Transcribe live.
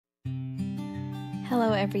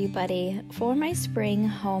Hello everybody. For my spring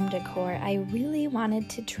home decor, I really wanted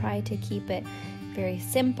to try to keep it very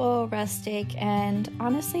simple, rustic, and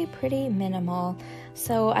honestly pretty minimal.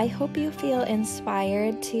 So I hope you feel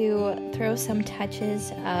inspired to throw some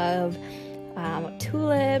touches of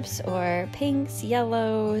tulips or pinks,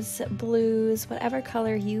 yellows, blues, whatever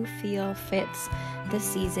color you feel fits the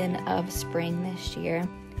season of spring this year.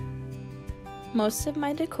 Most of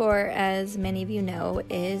my decor, as many of you know,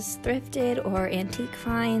 is thrifted or antique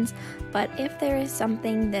finds, but if there is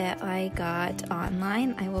something that I got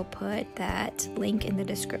online, I will put that link in the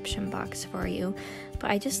description box for you.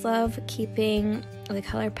 But I just love keeping the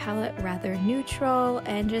color palette rather neutral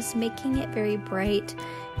and just making it very bright,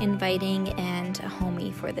 inviting, and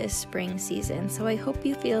homey for this spring season. So I hope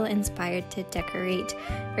you feel inspired to decorate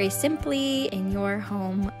very simply in your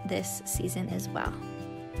home this season as well.